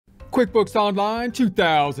QuickBooks Online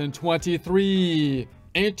 2023.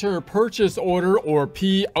 Enter purchase order or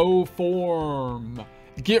PO form.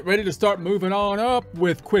 Get ready to start moving on up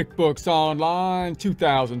with QuickBooks Online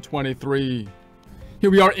 2023. Here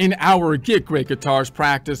we are in our Get Great Guitars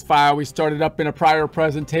practice file. We started up in a prior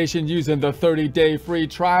presentation using the 30-day free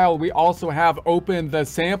trial. We also have open the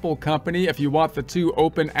sample company. If you want the two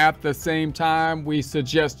open at the same time, we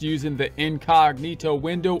suggest using the incognito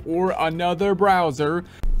window or another browser.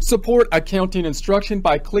 Support accounting instruction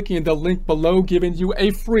by clicking the link below, giving you a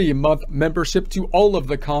free month membership to all of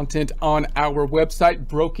the content on our website,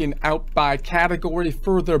 broken out by category,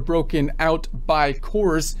 further broken out by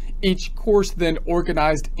course. Each course then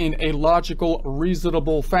organized in a logical,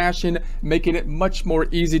 reasonable fashion, making it much more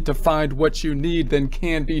easy to find what you need than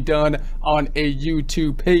can be done on a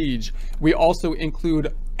YouTube page. We also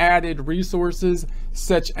include added resources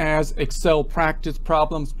such as Excel practice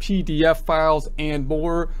problems, PDF files, and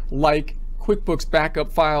more, like QuickBooks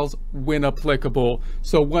backup files when applicable.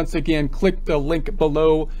 So once again, click the link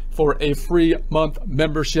below for a free month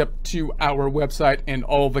membership to our website and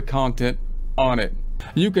all the content on it.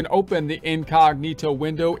 You can open the incognito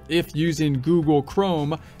window if using Google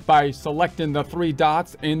Chrome by selecting the three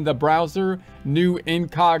dots in the browser, new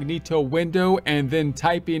incognito window, and then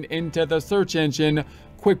typing into the search engine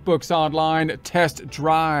QuickBooks Online Test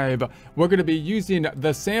Drive. We're going to be using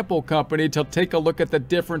the sample company to take a look at the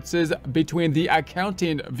differences between the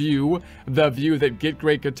accounting view, the view that Get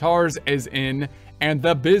Great Guitars is in, and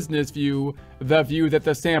the business view, the view that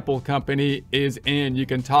the sample company is in. You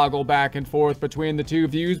can toggle back and forth between the two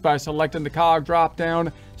views by selecting the cog drop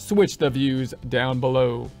down. Switch the views down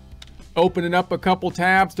below. Opening up a couple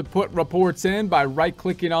tabs to put reports in by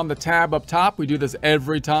right-clicking on the tab up top. We do this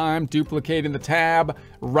every time. Duplicating the tab,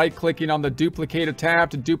 right-clicking on the duplicated tab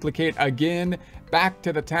to duplicate again. Back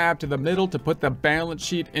to the tab to the middle to put the balance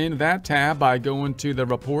sheet in that tab by going to the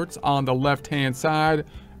reports on the left-hand side.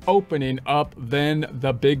 Opening up then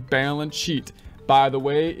the big balance sheet. By the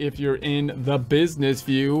way, if you're in the business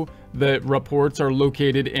view, the reports are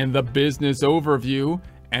located in the business overview,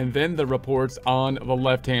 and then the reports on the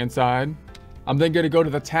left hand side. I'm then going to go to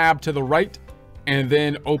the tab to the right and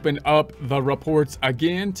then open up the reports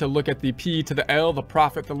again to look at the P to the L, the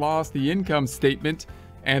profit, the loss, the income statement,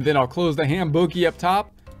 and then I'll close the hand boogie up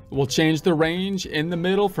top. We'll change the range in the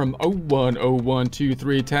middle from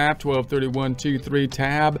 010123 tab, 123123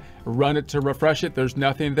 tab, run it to refresh it. There's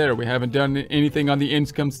nothing there. We haven't done anything on the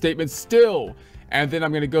income statement still. And then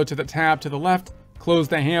I'm going to go to the tab to the left, close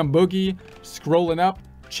the hand boogie, scrolling up,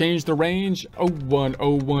 change the range,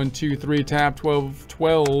 010123 tab,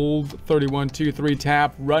 123123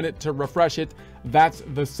 tab, run it to refresh it. That's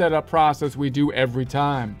the setup process we do every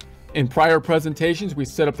time. In prior presentations, we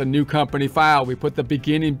set up the new company file. We put the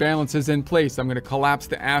beginning balances in place. I'm going to collapse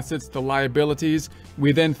the assets, the liabilities.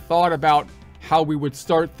 We then thought about how we would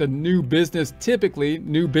start the new business. Typically,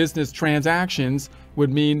 new business transactions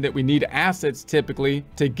would mean that we need assets typically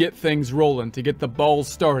to get things rolling, to get the ball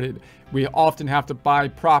started. We often have to buy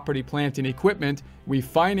property, plant, and equipment. We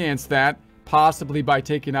finance that possibly by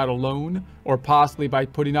taking out a loan or possibly by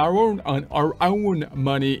putting our own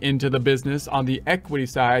money into the business on the equity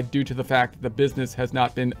side, due to the fact that the business has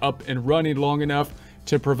not been up and running long enough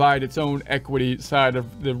to provide its own equity side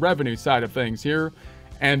of the revenue side of things here.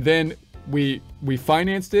 And then we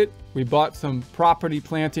financed it. We bought some property,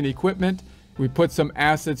 plant, and equipment. We put some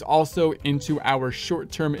assets also into our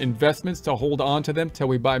short-term investments to hold on to them till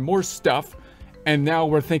we buy more stuff. And now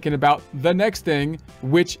we're thinking about the next thing,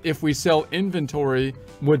 which, if we sell inventory,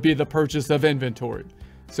 would be the purchase of inventory.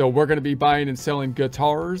 So we're going to be buying and selling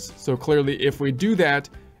guitars. So clearly, if we do that,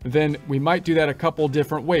 then we might do that a couple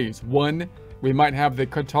different ways. One, we might have the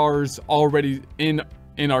guitars already in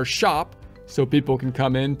our shop, so people can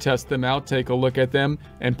come in, test them out, take a look at them,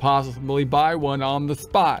 and possibly buy one on the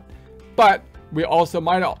spot. But we also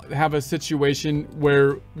might have a situation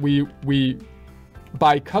where we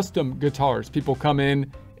buy custom guitars. People come in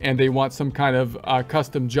and they want some kind of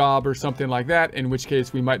custom job or something like that, in which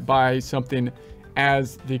case we might buy something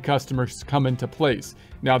as the customers come into place.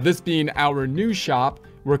 Now, this being our new shop,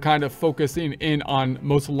 we're kind of focusing in on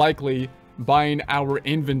most likely buying our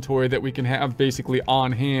inventory that we can have basically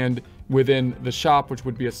on hand within the shop, which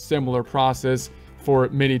would be a similar process for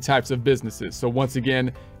many types of businesses. So once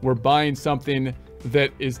again, we're buying something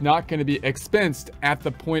that is not going to be expensed at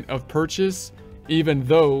the point of purchase, even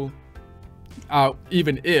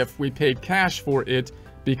if we paid cash for it,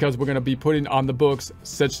 because we're going to be putting on the books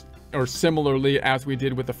similarly as we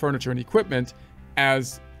did with the furniture and equipment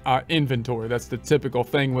as inventory. That's the typical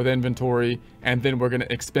thing with inventory, and then we're going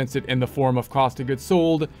to expense it in the form of cost of goods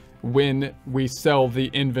sold when we sell the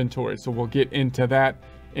inventory. So we'll get into that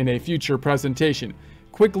in a future presentation.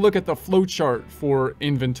 Quick look at the flow chart for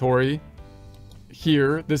inventory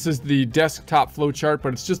here. This is the desktop flow chart,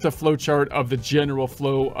 but it's just a flow chart of the general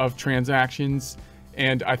flow of transactions.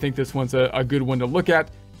 And I think this one's a good one to look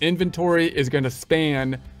at. Inventory is going to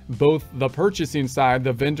span both the purchasing side,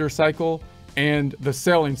 the vendor cycle, and the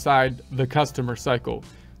selling side, the customer cycle.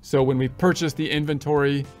 So when we purchase the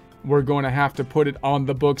inventory, we're going to have to put it on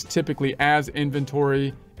the books typically as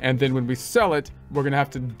inventory. And then when we sell it, we're going to have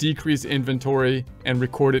to decrease inventory and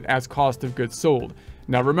record it as cost of goods sold.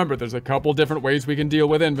 Now remember, there's a couple different ways we can deal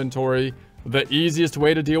with inventory. The easiest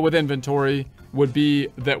way to deal with inventory would be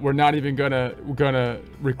that we're not even gonna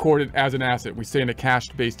record it as an asset. We say in a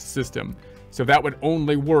cash-based system. So that would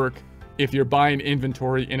only work if you're buying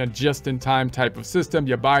inventory in a just-in-time type of system.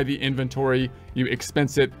 You buy the inventory, you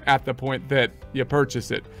expense it at the point that you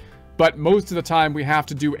purchase it. But most of the time we have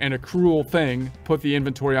to do an accrual thing, put the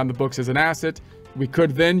inventory on the books as an asset. We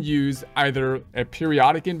could then use either a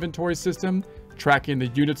periodic inventory system, tracking the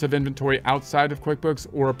units of inventory outside of QuickBooks,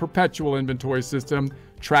 or a perpetual inventory system,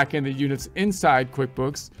 tracking the units inside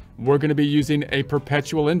QuickBooks. We're going to be using a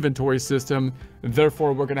perpetual inventory system.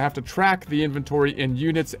 Therefore, we're going to have to track the inventory in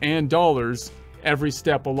units and dollars every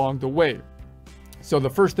step along the way. So the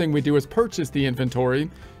first thing we do is purchase the inventory,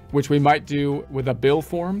 which we might do with a bill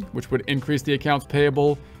form, which would increase the accounts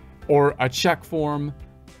payable, or a check form,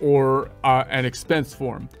 or an expense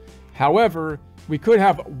form. However, we could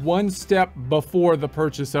have one step before the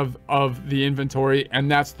purchase of the inventory,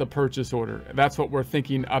 and that's the purchase order. That's what we're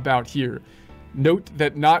thinking about here. Note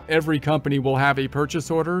that not every company will have a purchase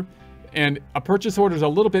order, and a purchase order is a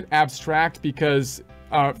little bit abstract because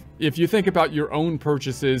if you think about your own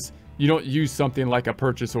purchases, you don't use something like a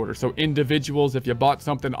purchase order. So individuals, if you bought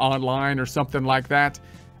something online or something like that,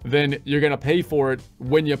 then you're going to pay for it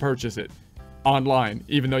when you purchase it online,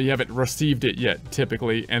 even though you haven't received it yet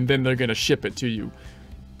typically, and then they're going to ship it to you.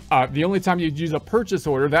 The only time you'd use a purchase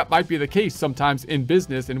order, that might be the case sometimes in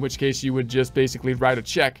business, in which case you would just basically write a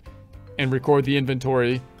check and record the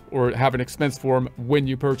inventory or have an expense form when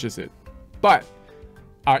you purchase it. But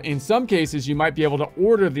in some cases, you might be able to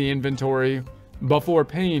order the inventory before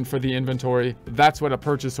paying for the inventory. That's what a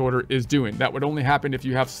purchase order is doing. That would only happen if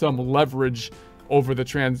you have some leverage over the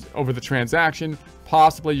transaction.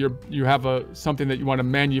 Possibly you have something that you want to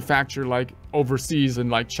manufacture like overseas in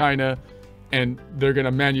like China, and they're going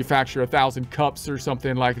to manufacture 1,000 cups or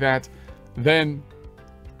something like that. Then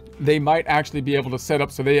they might actually be able to set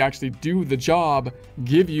up so they actually do the job,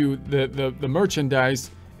 give you the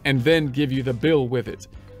merchandise, and then give you the bill with it.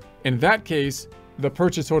 In that case, the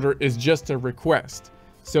purchase order is just a request.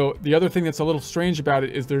 So the other thing that's a little strange about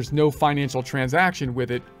it is there's no financial transaction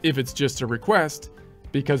with it if it's just a request,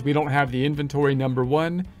 because we don't have the inventory, number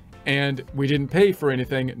one, and we didn't pay for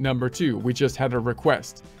anything, number two. We just had a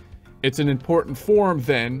request. It's an important form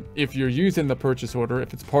then, if you're using the purchase order,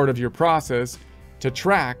 if it's part of your process, to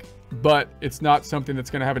track, but it's not something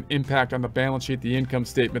that's going to have an impact on the balance sheet, the income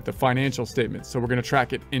statement, the financial statement. So we're going to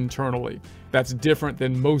track it internally. That's different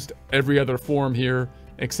than most every other form here,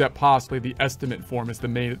 except possibly the estimate form is the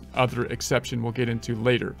main other exception we'll get into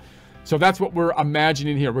later. So that's what we're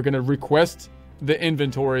imagining here. We're going to request the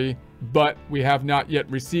inventory, but we have not yet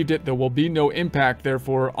received it. There will be no impact,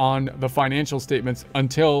 therefore, on the financial statements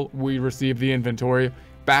until we receive the inventory.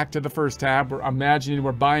 Back to the first tab, we're imagining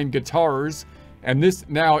we're buying guitars, and this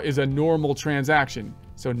now is a normal transaction.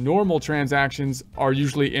 So normal transactions are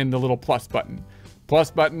usually in the little plus button. Plus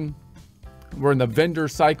button, we're in the vendor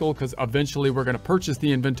cycle because eventually we're going to purchase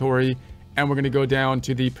the inventory, and we're going to go down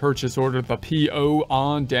to the purchase order, the PO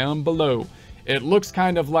on down below. It looks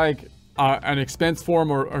kind of like an expense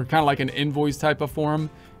form or kind of like an invoice type of form.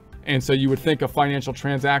 And so you would think a financial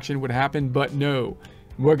transaction would happen, but no.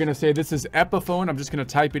 We're going to say this is Epiphone. I'm just going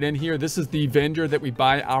to type it in here. This is the vendor that we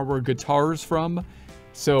buy our guitars from.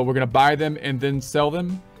 So we're going to buy them and then sell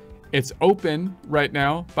them. It's open right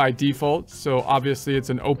now by default. So obviously it's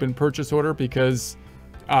an open purchase order because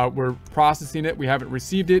we're processing it. We haven't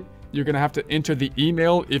received it. You're going to have to enter the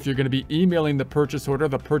email if you're going to be emailing the purchase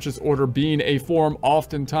order being a form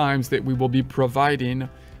oftentimes that we will be providing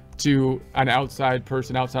to an outside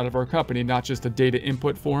person outside of our company, not just a data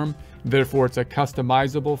input form. Therefore, it's a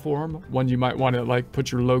customizable form, one you might want to like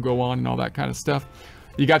put your logo on and all that kind of stuff.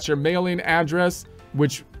 You got your mailing address,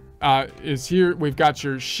 which is here. We've got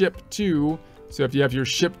your ship to. So if you have your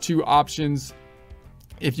ship to options,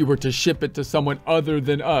 if you were to ship it to someone other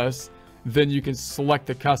than us, then you can select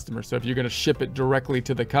the customer. So if you're going to ship it directly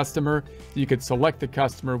to the customer, you could select the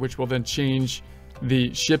customer, which will then change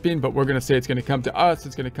the shipping, but we're going to say it's going to come to us.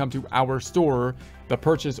 It's going to come to our store. The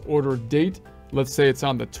purchase order date, let's say it's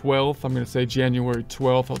on the 12th. I'm going to say January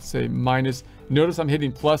 12th. Let's say minus. Notice I'm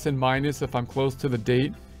hitting plus and minus if I'm close to the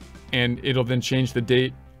date, and it'll then change the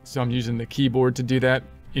date. So I'm using the keyboard to do that.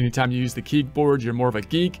 Anytime you use the keyboard, you're more of a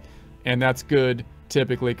geek, and that's good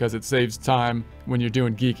typically because it saves time when you're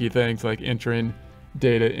doing geeky things like entering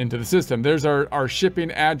data into the system. There's our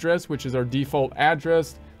shipping address, which is our default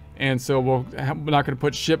address. And so we're not going to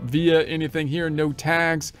put ship via anything here, no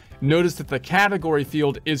tags. Notice that the category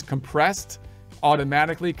field is compressed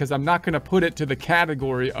automatically because I'm not going to put it to the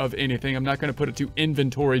category of anything. I'm not going to put it to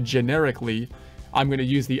inventory generically. I'm going to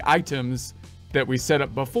use the items that we set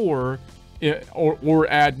up before or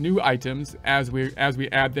add new items as we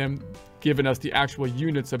add them, giving us the actual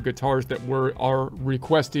units of guitars that we are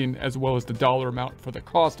requesting as well as the dollar amount for the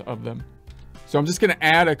cost of them. So I'm just going to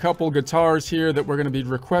add a couple guitars here that we're going to be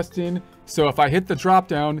requesting. So if I hit the drop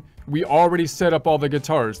down, we already set up all the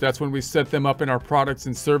guitars. That's when we set them up in our products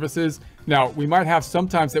and services. Now, we might have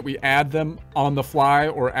sometimes that we add them on the fly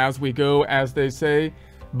or as we go, as they say,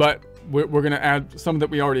 but we're going to add some that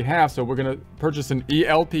we already have. So we're going to purchase an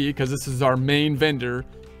ELP because this is our main vendor,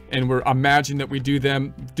 and we're imagining that we do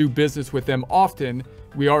business with them often.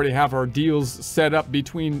 We already have our deals set up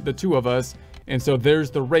between the two of us. And so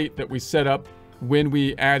there's the rate that we set up when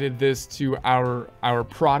we added this to our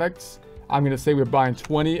products. I'm going to say we're buying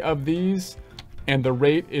 20 of these and the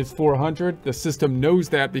rate is 400. The system knows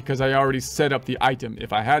that because I already set up the item.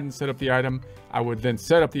 If I hadn't set up the item, I would then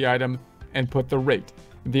set up the item and put the rate.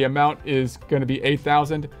 The amount is going to be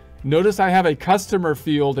 8,000. Notice I have a customer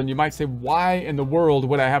field, and you might say, why in the world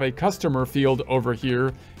would I have a customer field over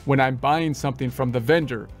here when I'm buying something from the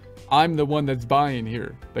vendor? I'm the one that's buying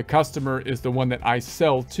here. The customer is the one that I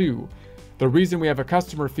sell to. The reason we have a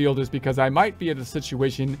customer field is because I might be in a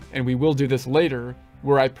situation, and we will do this later,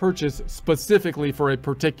 where I purchase specifically for a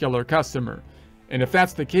particular customer. And if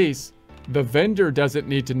that's the case, the vendor doesn't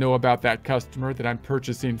need to know about that customer that I'm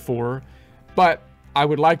purchasing for, but I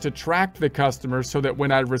would like to track the customer so that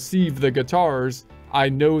when I receive the guitars, I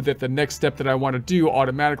know that the next step that I want to do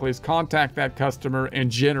automatically is contact that customer and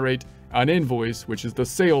generate an invoice, which is the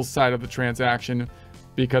sales side of the transaction,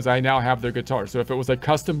 because I now have their guitar. So if it was a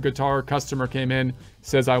custom guitar, customer came in,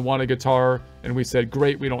 says, I want a guitar, and we said,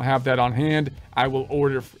 great, we don't have that on hand, I will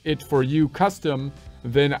order it for you custom,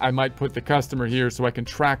 then I might put the customer here so I can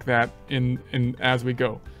track that in as we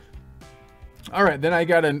go. All right, then I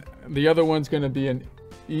got the other one's going to be an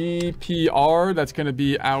EPR. That's going to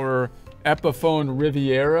be our Epiphone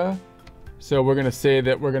Riviera. So we're going to say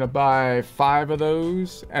that we're going to buy 5 of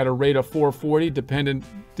those at a rate of 440,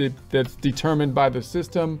 that's determined by the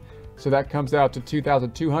system. So that comes out to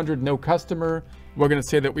 2,200, no customer. We're going to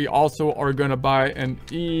say that we also are going to buy an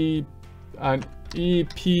EPSP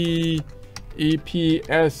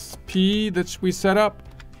that we set up.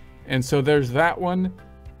 And so there's that one.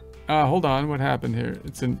 Hold on, what happened here?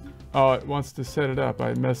 Oh, it wants to set it up.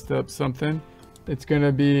 I messed up something. It's going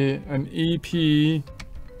to be an EPSP,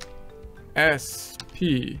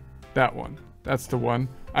 that one. That's the one.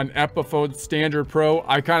 An Epiphone Standard Pro.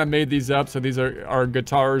 I kind of made these up, so these are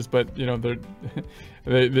guitars, but you know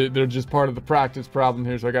they're just part of the practice problem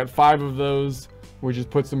here. So I got 5 of those. We just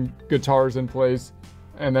put some guitars in place,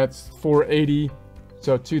 and that's 480.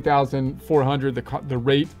 So 2,400. The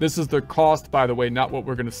rate. This is the cost, by the way, not what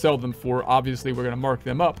we're going to sell them for. Obviously, we're going to mark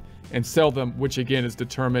them up and sell them, which again is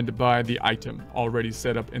determined by the item already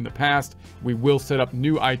set up in the past. We will set up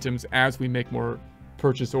new items as we make more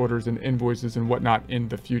purchase orders and invoices and whatnot in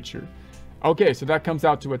the future. Okay, so that comes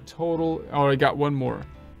out to a total. Oh, I got one more.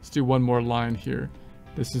 Let's do one more line here.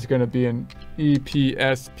 This is going to be an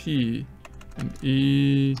EPSP. An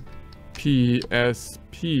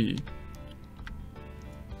EPSP.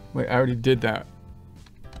 Wait, I already did that.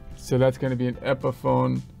 So that's going to be an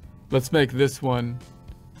Epiphone. Let's make this one.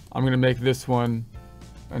 I'm going to make this one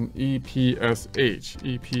an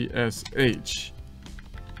EPSH. EPSH.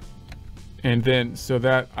 And then, so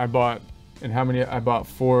that I bought, and how many? I bought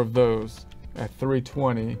 4 of those at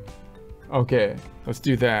 320. Okay, let's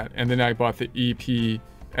do that. And then I bought the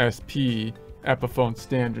EPSP Epiphone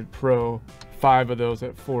Standard Pro, 5 of those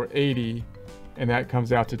at 480, and that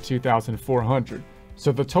comes out to 2,400.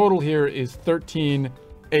 So the total here is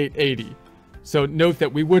 13,880. So note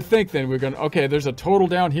that we would think then we're going to, okay, there's a total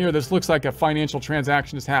down here. This looks like a financial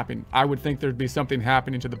transaction is happening. I would think there'd be something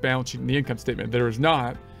happening to the balance sheet and the income statement. There is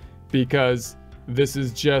not, because this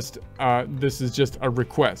is just a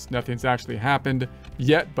request. Nothing's actually happened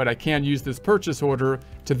yet, but I can use this purchase order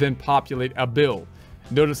to then populate a bill.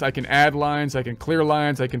 Notice I can add lines, I can clear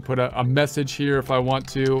lines, I can put a message here if I want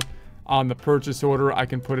to. on the purchase order. I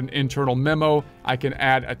can put an internal memo. I can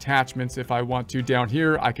add attachments if I want to down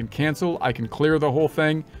here. I can cancel. I can clear the whole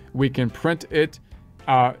thing. We can print it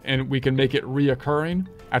and we can make it reoccurring.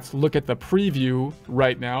 Let's look at the preview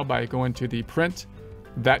right now by going to the print.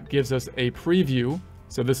 That gives us a preview.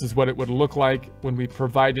 So this is what it would look like when we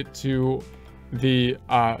provide it to the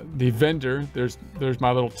vendor. There's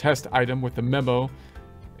my little test item with the memo.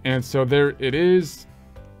 And so there it is.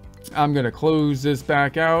 I'm going to close this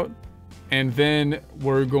back out. And then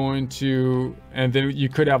we're going to, and then you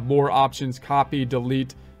could have more options: copy,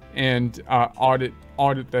 delete, and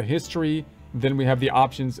audit the history. Then we have the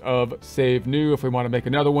options of save new if we want to make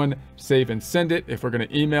another one, save and send it if we're going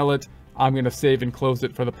to email it. I'm going to save and close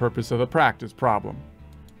it for the purpose of the practice problem.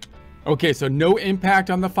 Okay, so no impact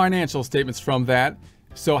on the financial statements from that.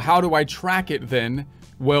 So how do I track it then?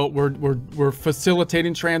 Well, we're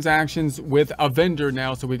facilitating transactions with a vendor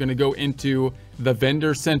now. So we're going to go into the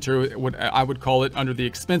vendor center, what I would call it, under the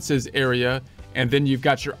expenses area. And then you've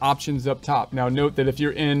got your options up top. Now note that if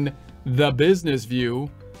you're in the business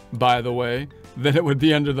view, by the way, then it would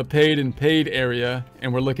be under the paid and paid area.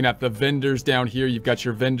 And we're looking at the vendors down here. You've got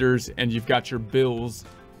your vendors and you've got your bills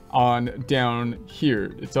on down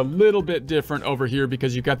here. It's a little bit different over here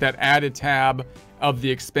because you've got that added tab of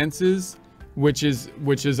the expenses, which is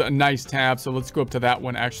a nice tab. So let's go up to that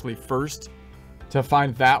one actually first. To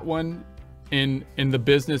find that one in the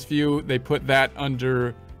business view, they put that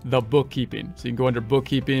under the bookkeeping. So you can go under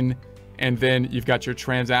bookkeeping, and then you've got your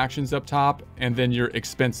transactions up top and then your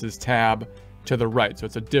expenses tab to the right. So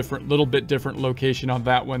it's a little bit different location on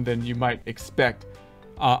that one than you might expect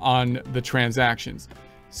on the transactions.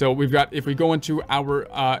 So we've got, if we go into our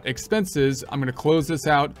expenses, I'm going to close this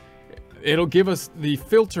out. It'll give us the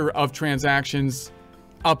filter of transactions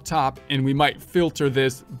up top, and we might filter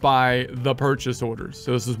this by the purchase orders.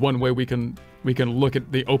 So this is one way we can look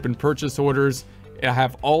at the open purchase orders. I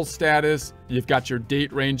have all status. You've got your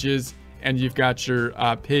date ranges, and you've got your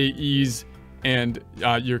payees and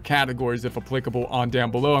your categories, if applicable, on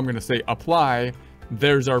down below. I'm going to say apply.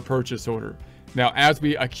 There's our purchase order. Now, as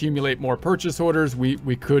we accumulate more purchase orders,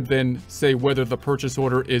 we could then say whether the purchase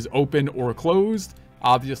order is open or closed.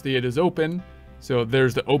 Obviously, it is open. So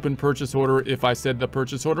there's the open purchase order. If I said the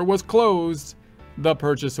purchase order was closed, the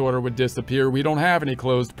purchase order would disappear. We don't have any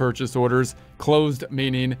closed purchase orders. Closed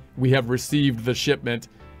meaning we have received the shipment,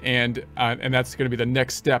 and that's going to be the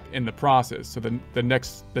next step in the process. So the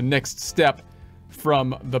next step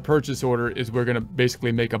from the purchase order is we're going to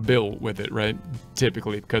basically make a bill with it, right?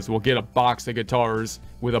 Typically, because we'll get a box of guitars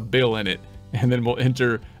with a bill in it, and then we'll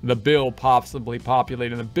enter the bill, possibly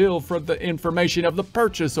populating the bill for the information of the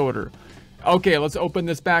purchase order. Okay, let's open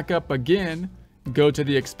this back up again. Go to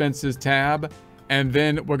the expenses tab, and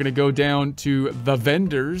then we're going to go down to the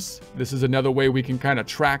vendors. This is another way we can kind of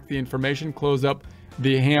track the information. Close up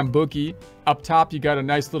the ham bookie. Up top, you got a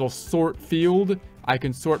nice little sort field. I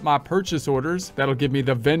can sort my purchase orders. That'll give me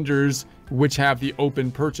the vendors which have the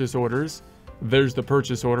open purchase orders. There's the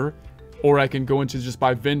purchase order. Or I can go into just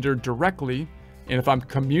by vendor directly. And if I'm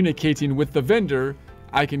communicating with the vendor,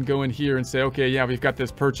 I can go in here and say, okay, yeah, we've got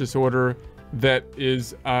this purchase order that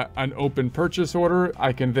is an open purchase order.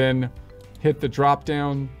 I can then hit the drop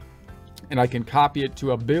down and I can copy it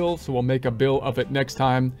to a bill. So we'll make a bill of it next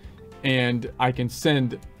time. And I can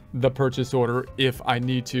send the purchase order if I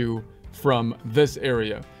need to from this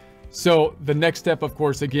area. So the next step, of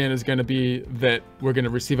course, again, is going to be that we're going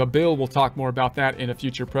to receive a bill. We'll talk more about that in a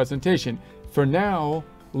future presentation. For now,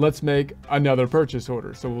 let's make another purchase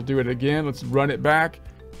order. So we'll do it again. Let's run it back.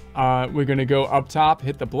 We're going to go up top,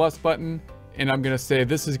 hit the plus button, and I'm going to say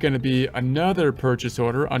this is going to be another purchase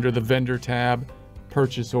order under the vendor tab,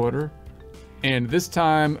 purchase order. And this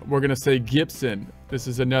time we're going to say Gibson. This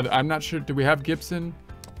is another, I'm not sure, do we have Gibson?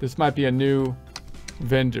 This might be a new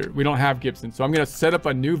vendor. We don't have Gibson. So I'm going to set up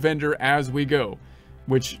a new vendor as we go,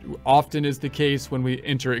 which often is the case when we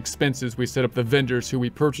enter expenses. We set up the vendors who we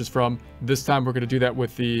purchase from. This time we're going to do that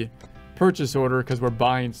with the purchase order because we're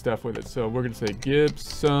buying stuff with it. So we're going to say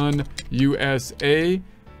Gibson USA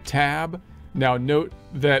tab. Now note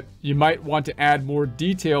that you might want to add more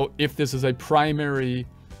detail if this is a primary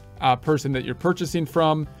person that you're purchasing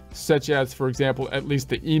from, such as, for example, at least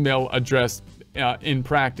the email address in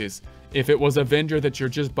practice. If it was a vendor that you're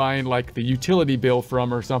just buying like the utility bill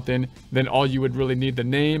from or something, then all you would really need the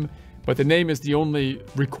name. But the name is the only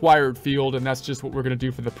required field, and that's just what we're going to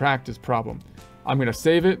do for the practice problem. I'm going to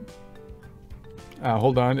save it.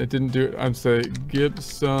 Hold on, it didn't do it. I'm saying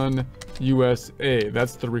Gibson USA.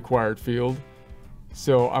 That's the required field.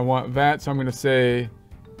 So I want that. So I'm going to say,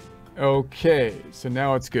 okay. So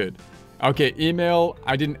now it's good. Okay, email,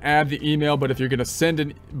 I didn't add the email, but if you're gonna send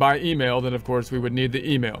it by email, then of course we would need the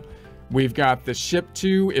email. We've got the ship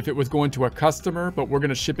to, if it was going to a customer, but we're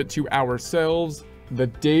gonna ship it to ourselves. The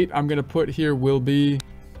date I'm gonna put here will be,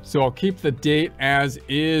 so I'll keep the date as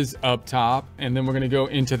is up top, and then we're gonna go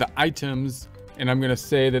into the items, and I'm gonna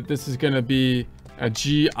say that this is gonna be a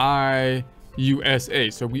GI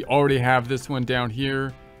USA. So we already have this one down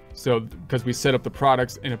here. So because we set up the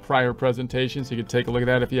products in a prior presentation, so you can take a look at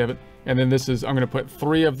that if you haven't. And then this is, I'm going to put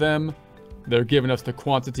 3 of them. They're giving us the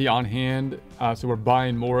quantity on hand, so we're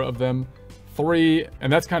buying more of them. 3,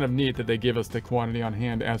 and that's kind of neat that they give us the quantity on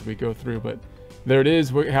hand as we go through. But there it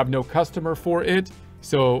is. We have no customer for it,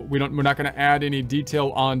 so we're not going to add any detail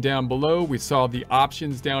on down below. We saw the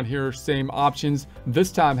options down here, same options.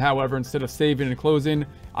 This time, however, instead of saving and closing,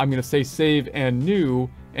 I'm going to say save and new,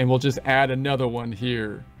 and we'll just add another one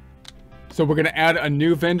here. So we're going to add a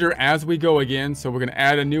new vendor as we go again. So we're going to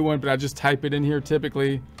add a new one, but I just type it in here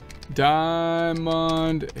typically.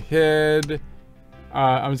 Diamond Head.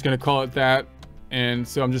 I'm just going to call it that. And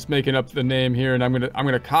so I'm just making up the name here, and I'm going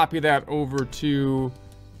to copy that over to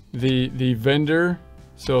the vendor.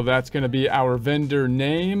 So that's going to be our vendor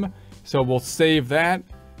name. So we'll save that.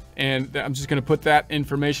 And I'm just going to put that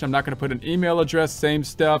information. I'm not going to put an email address, same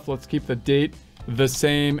stuff. Let's keep the date the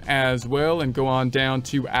same as well and go on down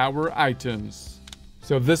to our items.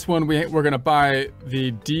 So this one we're going to buy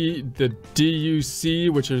the DUC,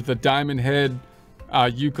 which is the Diamond Head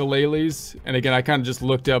ukuleles. And again, I kind of just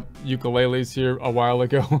looked up ukuleles here a while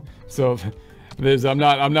ago. So I'm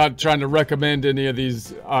not trying to recommend any of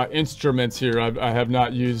these instruments here. I have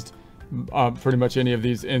not used pretty much any of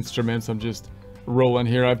these instruments. I'm just rolling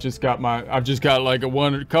here. I've got like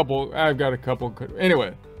a couple.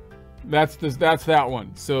 Anyway, that's that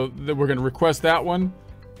one. So we're going to request that one.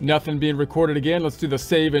 Nothing being recorded again. Let's do the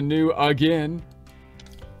save and new again.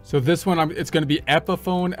 So this one, it's going to be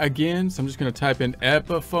Epiphone again. So I'm just going to type in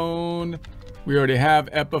Epiphone. We already have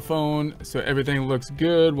Epiphone, so everything looks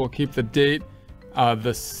good. We'll keep the date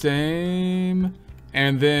the same.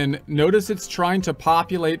 And then notice it's trying to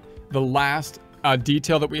populate the last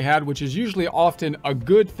detail that we had, which is usually often a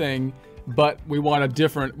good thing, but we want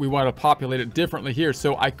to populate it differently here.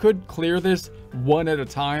 So I could clear this one at a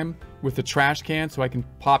time with the trash can so I can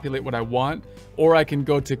populate what I want, or I can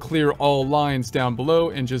go to clear all lines down below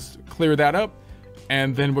and just clear that up.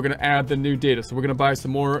 And then we're going to add the new data. So we're going to buy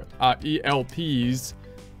some more ELPs,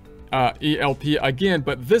 ELP again,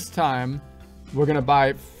 but this time we're going to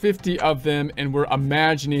buy 50 of them, and we're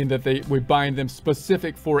imagining that we're buying them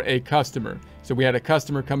specific for a customer. So we had a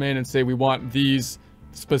customer come in and say, we want these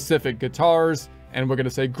specific guitars, and we're going to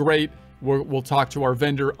say, great, we'll talk to our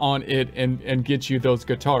vendor on it and get you those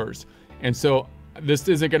guitars. And so this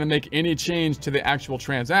isn't going to make any change to the actual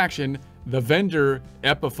transaction. The vendor,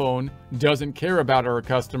 Epiphone, doesn't care about our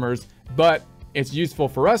customers, but it's useful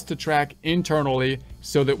for us to track internally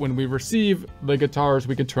so that when we receive the guitars,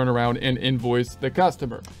 we can turn around and invoice the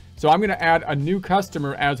customer. So I'm going to add a new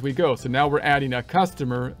customer as we go. So now we're adding a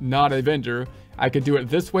customer, not a vendor. I could do it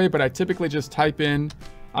this way, but I typically just type in,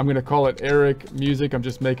 I'm going to call it Eric Music. I'm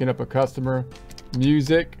just making up a customer,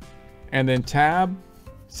 music, and then tab.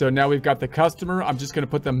 So now we've got the customer. I'm just going to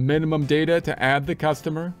put the minimum data to add the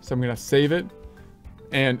customer. So I'm going to save it.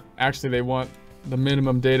 And actually they want the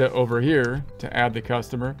minimum data over here to add the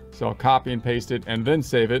customer. So I'll copy and paste it and then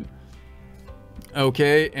save it.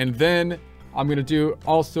 Okay. And then I'm going to do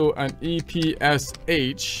also an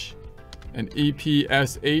EPSH,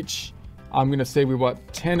 I'm going to say we want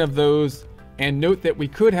 10 of those. And note that we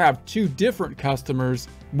could have 2 different customers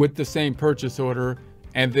with the same purchase order.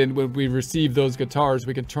 And then when we receive those guitars,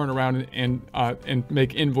 we can turn around and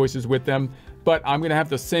make invoices with them. But I'm going to have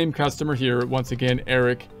the same customer here. Once again,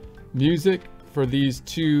 Eric Music for these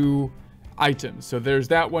 2 items. So there's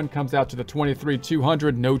that one, comes out to the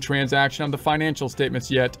 $23,200. No transaction on the financial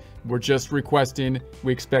statements yet. We're just requesting.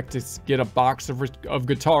 We expect to get a box of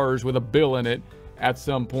guitars with a bill in it at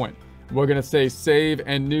some point. We're going to say save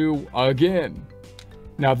and new again.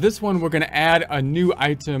 Now this one, we're going to add a new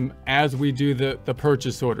item as we do the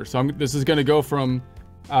purchase order. So this is going to go from,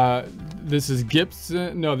 this is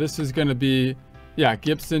Gibson. No, this is going to be, yeah,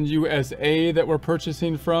 Gibson USA that we're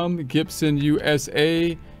purchasing from, Gibson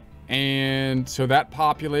USA. And so that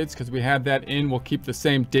populates because we had that in. We'll keep the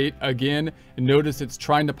same date again. And notice it's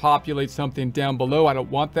trying to populate something down below. I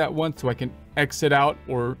don't want that one, so I can exit out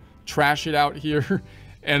or trash it out here.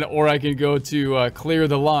 Or I can go to clear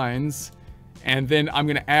the lines. And then I'm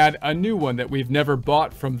going to add a new one that we've never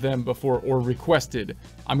bought from them before or requested.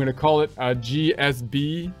 I'm going to call it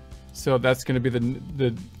GSB. So that's going to be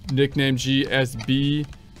the nickname GSB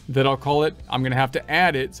that I'll call it. I'm going to have to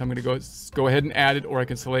add it. So I'm going to go ahead and add it, or I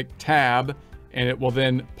can select tab and it will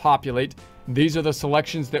then populate. These are the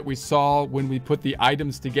selections that we saw when we put the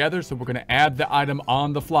items together. So we're going to add the item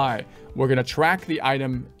on the fly. We're going to track the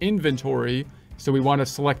item inventory. So we want to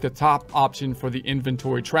select the top option for the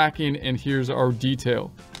inventory tracking, and here's our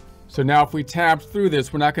detail. So now if we tab through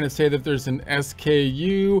this, we're not going to say that there's an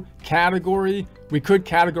SKU category. We could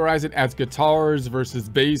categorize it as guitars versus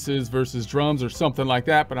basses versus drums or something like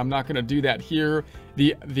that, but I'm not going to do that here.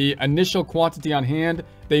 The initial quantity on hand,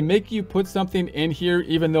 they make you put something in here,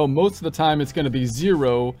 even though most of the time it's going to be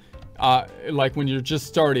 0, like when you're just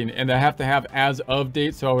starting, and I have to have as of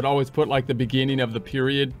date. So I would always put like the beginning of the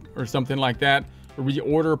period or something like that. A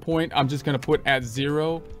reorder point, I'm just going to put at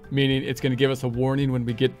 0, meaning it's going to give us a warning when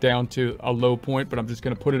we get down to a low point, but I'm just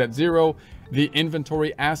going to put it at 0. The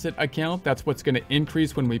inventory asset account, that's what's going to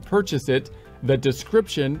increase when we purchase it. The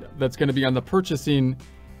description that's going to be on the purchasing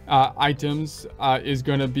items is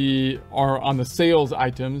going to be, or on the sales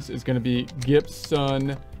items, is going to be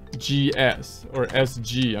Gibson GS or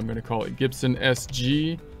SG. I'm going to call it Gibson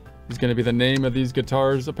SG. Is going to be the name of these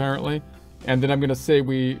guitars apparently. And then I'm going to say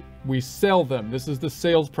we sell them. This is the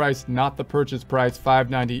sales price, not the purchase price,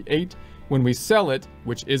 $598. When we sell it,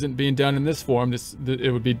 which isn't being done in this form,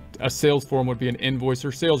 it would be a sales form, would be an invoice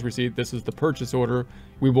or sales receipt. This is the purchase order.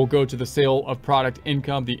 We will go to the sale of product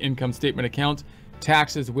income, the income statement account.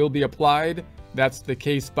 Taxes will be applied. That's the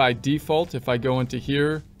case by default. If I go into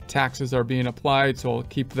here, taxes are being applied, so I'll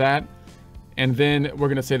keep that. And then we're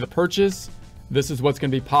going to say the purchase. This is what's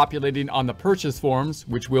going to be populating on the purchase forms,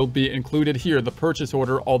 which will be included here, the purchase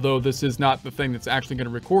order, although this is not the thing that's actually going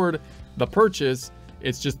to record the purchase.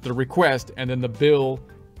 It's just the request, and then the bill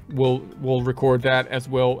will record that, as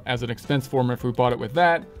well as an expense form if we bought it with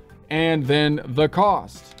that. And then the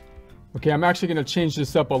cost. Okay, I'm actually going to change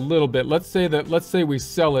this up a little bit. Let's say we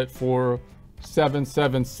sell it for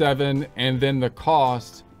 $777, and then the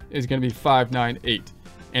cost is going to be $598,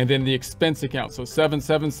 and then the expense account. So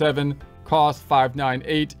 $777, cost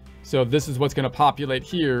 $598. So this is what's going to populate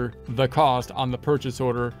here, the cost on the purchase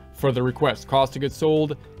order for the request. Cost of goods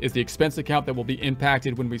sold is the expense account that will be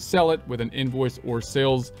impacted when we sell it with an invoice or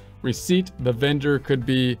sales receipt. The vendor could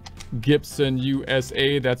be Gibson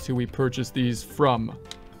USA. That's who we purchased these from.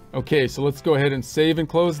 Okay, so let's go ahead and save and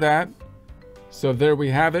close that. So there we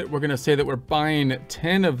have it. We're going to say that we're buying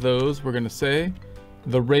 10 of those. We're going to say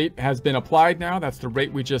the rate has been applied now. That's the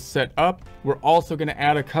rate we just set up. We're also going to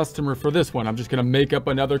add a customer for this one. I'm just going to make up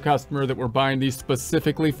another customer that we're buying these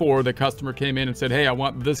specifically for. The customer came in and said, hey, I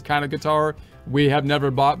want this kind of guitar. We have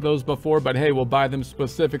never bought those before, but hey, we'll buy them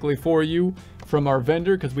specifically for you from our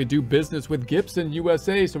vendor because we do business with Gibson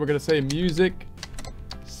USA. So we're going to say music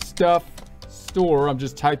stuff store. I'm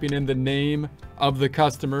just typing in the name of the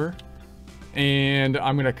customer, and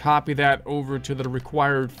I'm going to copy that over to the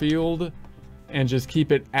required field and just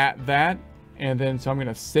keep it at that. And then, so I'm going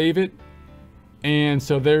to save it. And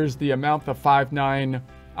so there's the amount, the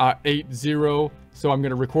 5980. So I'm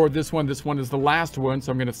going to record this one. This one is the last one. So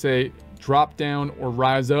I'm going to say drop down or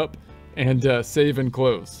rise up and save and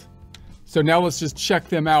close. So now let's just check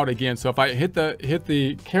them out again. So if I hit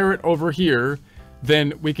the caret over here,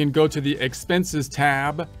 then we can go to the expenses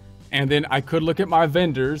tab, and then I could look at my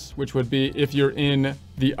vendors, which would be, if you're in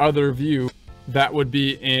the other view, that would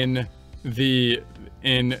be in the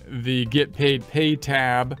get paid pay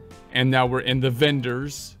tab. And now we're in the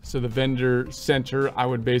vendors. So the vendor center, I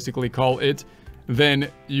would basically call it. Then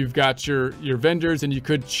you've got your vendors, and you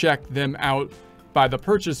could check them out by the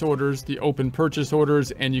purchase orders, the open purchase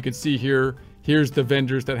orders. And you can see here, here's the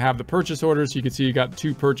vendors that have the purchase orders. You can see you got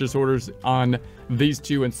 2 purchase orders on these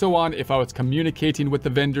 2 and so on. If I was communicating with the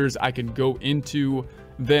vendors, I can go into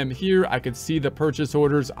them here. I can see the purchase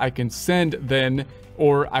orders. I can send then,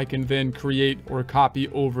 or I can then create or copy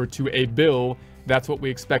over to a bill. That's what we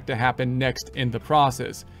expect to happen next in the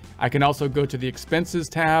process. I can also go to the expenses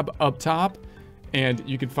tab up top, and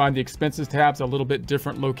you can find the expenses tabs a little bit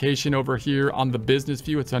different location over here on the business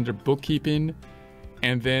view. It's under bookkeeping,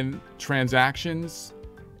 and then transactions,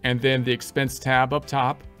 and then the expense tab up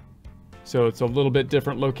top. So it's a little bit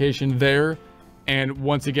different location there. And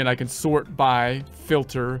once again, I can sort by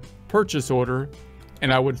filter purchase order,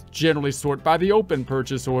 and I would generally sort by the open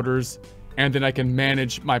purchase orders, and then I can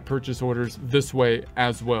manage my purchase orders this way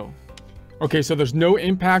as well. Okay, so there's no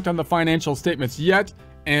impact on the financial statements yet.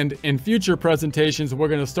 And in future presentations, we're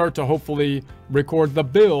going to start to hopefully record the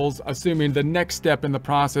bills, assuming the next step in the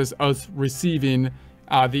process of receiving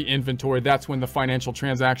the inventory. That's when the financial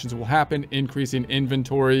transactions will happen, increasing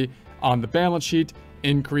inventory on the balance sheet,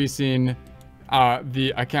 increasing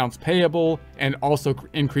the accounts payable, and also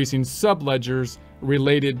increasing subledgers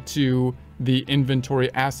related to the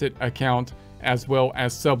inventory asset account, as well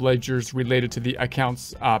as subledgers related to the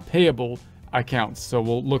accounts payable accounts. So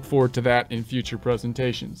we'll look forward to that in future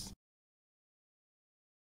presentations.